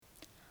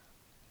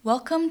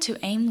Welcome to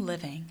AIM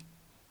Living,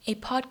 a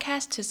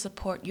podcast to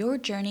support your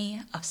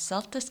journey of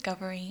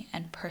self-discovery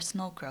and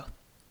personal growth.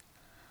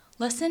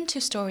 Listen to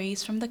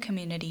stories from the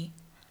community,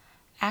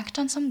 act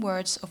on some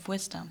words of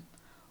wisdom,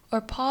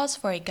 or pause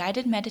for a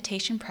guided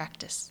meditation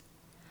practice.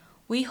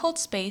 We hold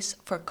space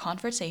for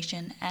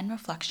conversation and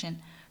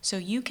reflection so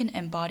you can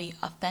embody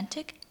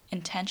authentic,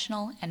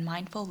 intentional, and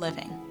mindful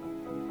living.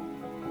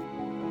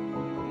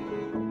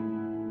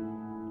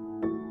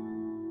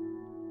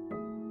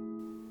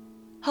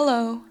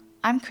 Hello,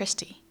 I'm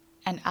Christy,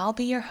 and I'll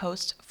be your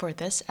host for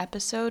this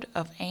episode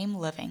of AIM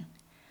Living.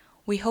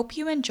 We hope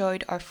you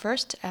enjoyed our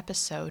first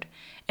episode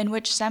in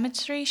which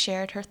Samitri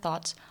shared her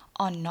thoughts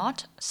on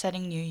not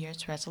setting New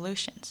Year's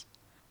resolutions.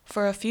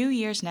 For a few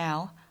years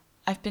now,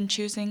 I've been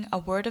choosing a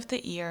word of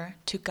the year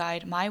to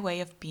guide my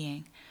way of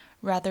being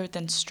rather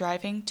than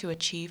striving to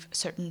achieve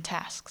certain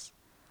tasks.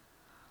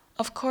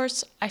 Of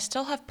course, I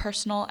still have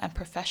personal and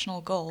professional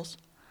goals,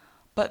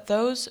 but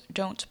those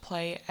don't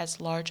play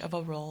as large of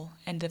a role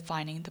in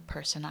defining the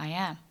person I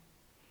am.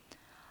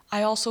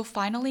 I also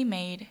finally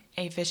made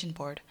a vision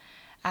board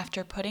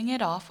after putting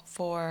it off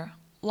for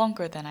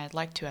longer than I'd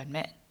like to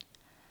admit.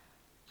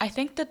 I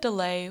think the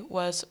delay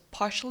was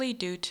partially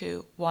due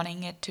to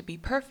wanting it to be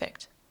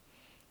perfect.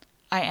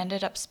 I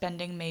ended up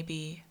spending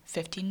maybe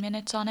 15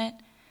 minutes on it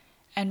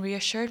and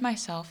reassured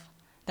myself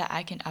that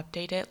I can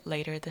update it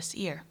later this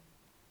year.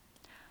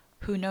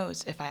 Who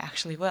knows if I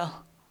actually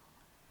will?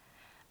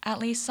 At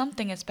least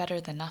something is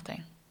better than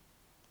nothing.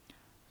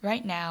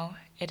 Right now,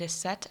 it is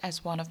set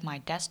as one of my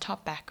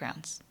desktop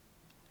backgrounds.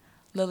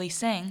 Lily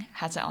Singh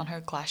has it on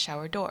her glass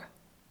shower door.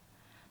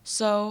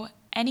 So,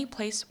 any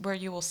place where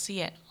you will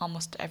see it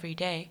almost every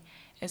day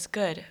is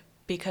good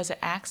because it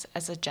acts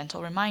as a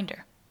gentle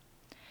reminder.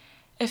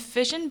 If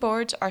vision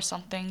boards are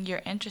something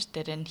you're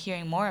interested in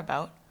hearing more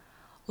about,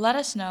 let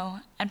us know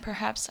and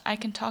perhaps I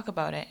can talk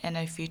about it in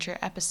a future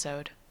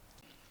episode.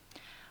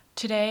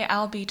 Today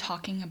I'll be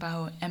talking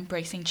about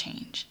embracing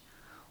change.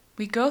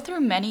 We go through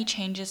many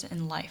changes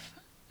in life,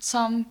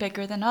 some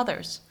bigger than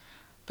others,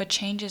 but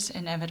change is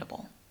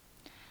inevitable.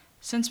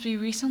 Since we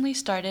recently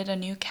started a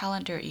new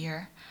calendar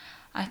year,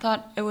 I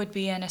thought it would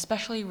be an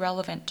especially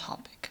relevant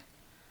topic.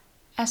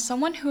 As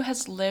someone who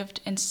has lived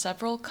in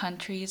several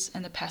countries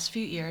in the past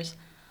few years,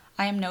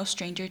 I am no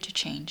stranger to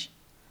change.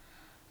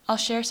 I'll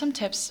share some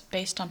tips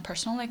based on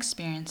personal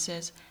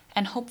experiences,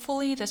 and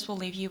hopefully this will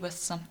leave you with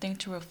something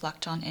to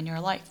reflect on in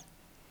your life.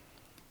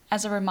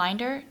 As a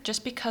reminder,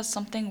 just because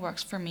something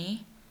works for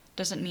me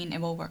doesn't mean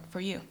it will work for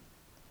you.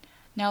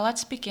 Now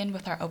let's begin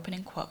with our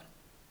opening quote.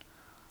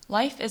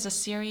 Life is a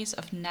series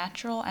of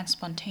natural and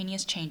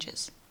spontaneous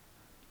changes.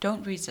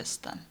 Don't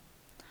resist them.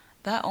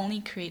 That only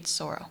creates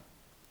sorrow.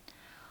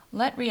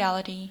 Let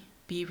reality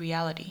be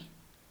reality.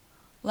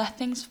 Let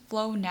things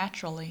flow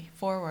naturally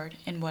forward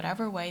in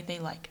whatever way they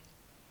like.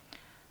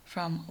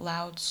 From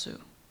Lao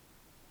Tzu.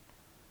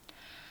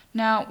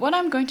 Now, what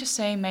I'm going to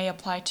say may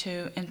apply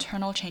to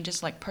internal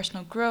changes like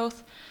personal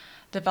growth,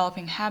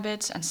 developing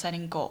habits, and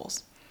setting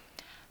goals.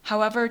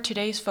 However,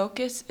 today's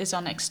focus is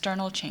on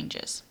external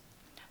changes.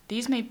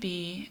 These may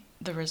be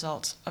the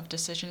results of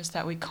decisions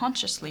that we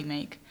consciously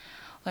make,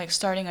 like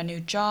starting a new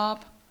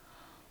job,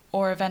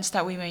 or events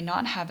that we may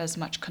not have as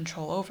much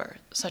control over,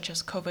 such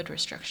as COVID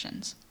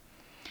restrictions.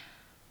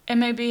 It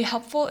may be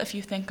helpful if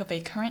you think of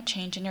a current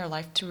change in your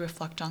life to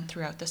reflect on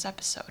throughout this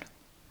episode.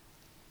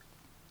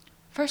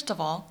 First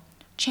of all,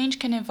 change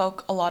can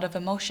evoke a lot of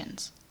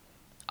emotions.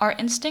 Our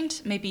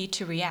instinct may be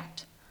to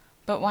react,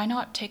 but why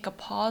not take a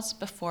pause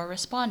before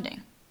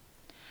responding?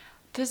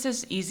 This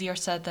is easier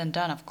said than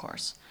done, of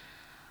course,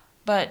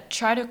 but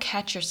try to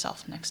catch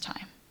yourself next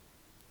time.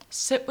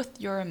 Sit with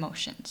your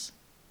emotions.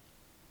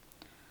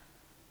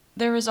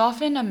 There is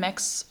often a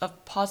mix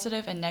of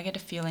positive and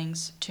negative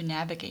feelings to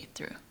navigate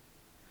through.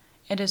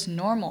 It is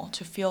normal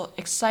to feel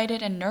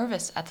excited and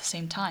nervous at the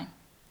same time.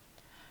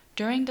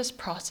 During this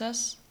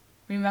process,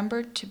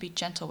 remember to be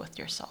gentle with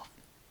yourself.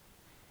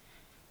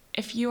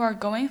 If you are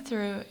going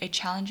through a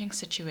challenging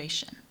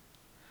situation,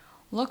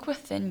 look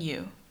within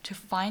you to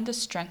find the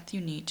strength you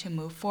need to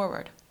move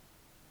forward.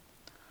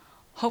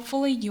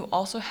 Hopefully, you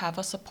also have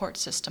a support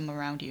system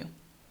around you.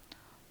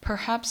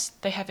 Perhaps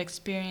they have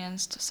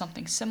experienced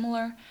something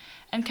similar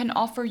and can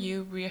offer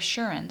you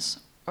reassurance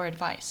or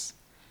advice.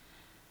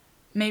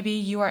 Maybe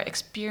you are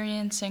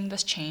experiencing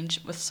this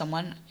change with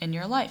someone in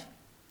your life.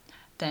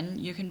 Then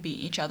you can be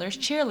each other's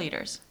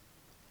cheerleaders.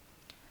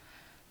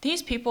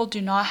 These people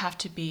do not have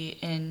to be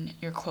in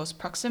your close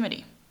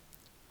proximity.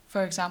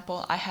 For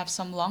example, I have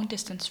some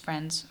long-distance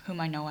friends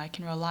whom I know I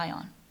can rely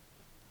on.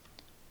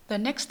 The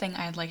next thing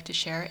I'd like to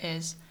share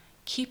is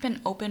keep an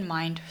open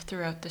mind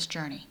throughout this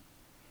journey.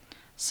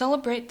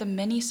 Celebrate the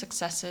many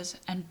successes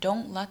and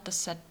don't let the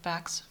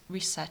setbacks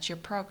reset your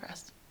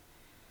progress.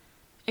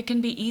 It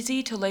can be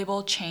easy to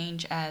label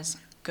change as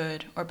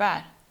good or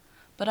bad,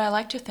 but I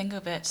like to think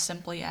of it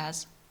simply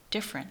as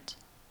different.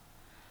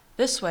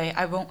 This way,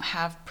 I won't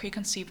have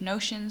preconceived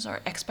notions or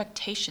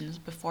expectations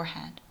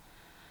beforehand.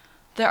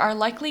 There are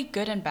likely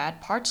good and bad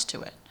parts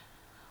to it.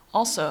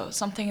 Also,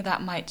 something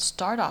that might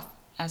start off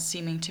as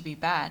seeming to be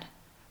bad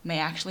may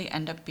actually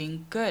end up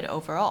being good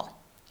overall,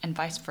 and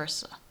vice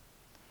versa.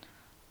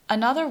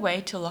 Another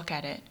way to look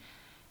at it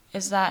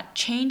is that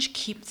change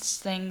keeps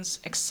things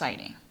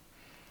exciting.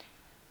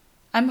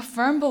 I'm a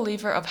firm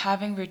believer of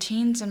having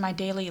routines in my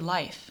daily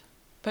life,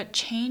 but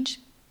change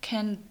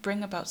can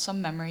bring about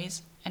some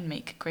memories and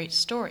make great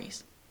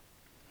stories.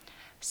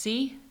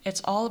 See,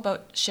 it's all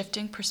about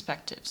shifting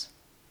perspectives.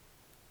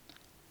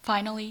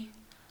 Finally,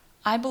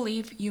 I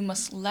believe you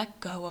must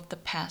let go of the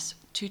past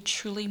to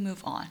truly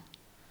move on,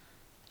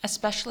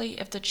 especially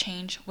if the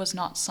change was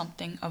not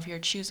something of your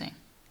choosing.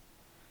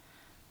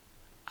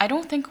 I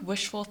don't think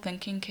wishful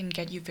thinking can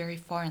get you very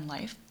far in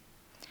life,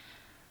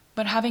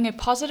 but having a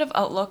positive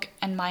outlook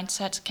and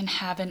mindset can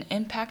have an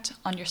impact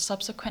on your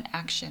subsequent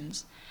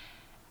actions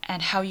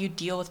and how you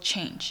deal with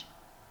change.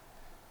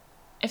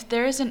 If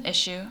there is an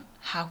issue,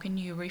 how can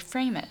you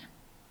reframe it?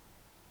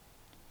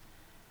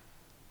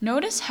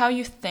 Notice how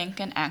you think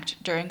and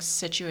act during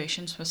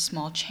situations with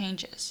small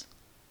changes.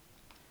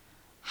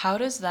 How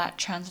does that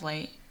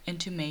translate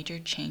into major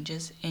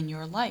changes in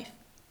your life?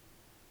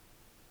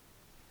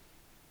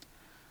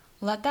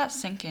 Let that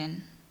sink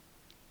in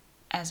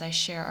as I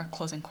share our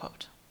closing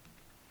quote.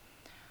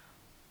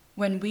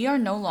 When we are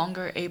no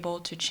longer able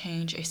to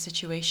change a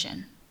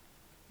situation,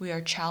 we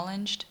are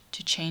challenged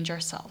to change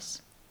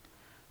ourselves.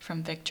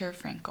 From Viktor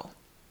Frankl.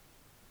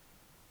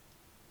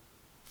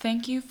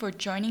 Thank you for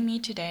joining me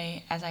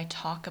today as I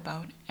talk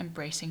about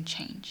embracing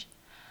change.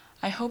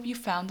 I hope you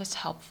found this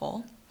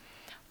helpful.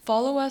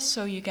 Follow us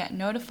so you get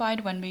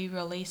notified when we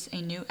release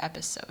a new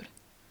episode.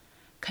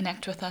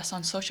 Connect with us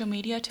on social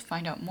media to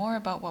find out more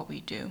about what we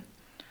do.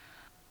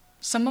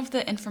 Some of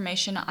the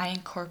information I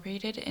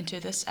incorporated into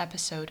this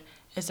episode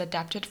is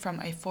adapted from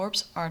a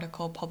Forbes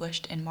article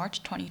published in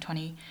March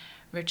 2020,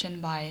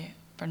 written by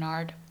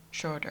Bernard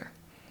Schroeder.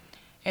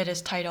 It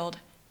is titled,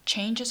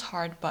 Change is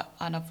Hard but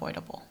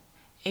Unavoidable: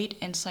 8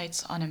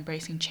 Insights on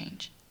Embracing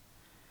Change.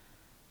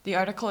 The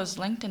article is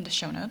linked in the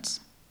show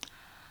notes.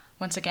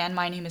 Once again,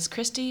 my name is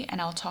Christy,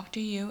 and I'll talk to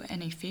you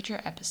in a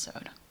future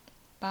episode.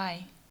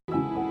 Bye.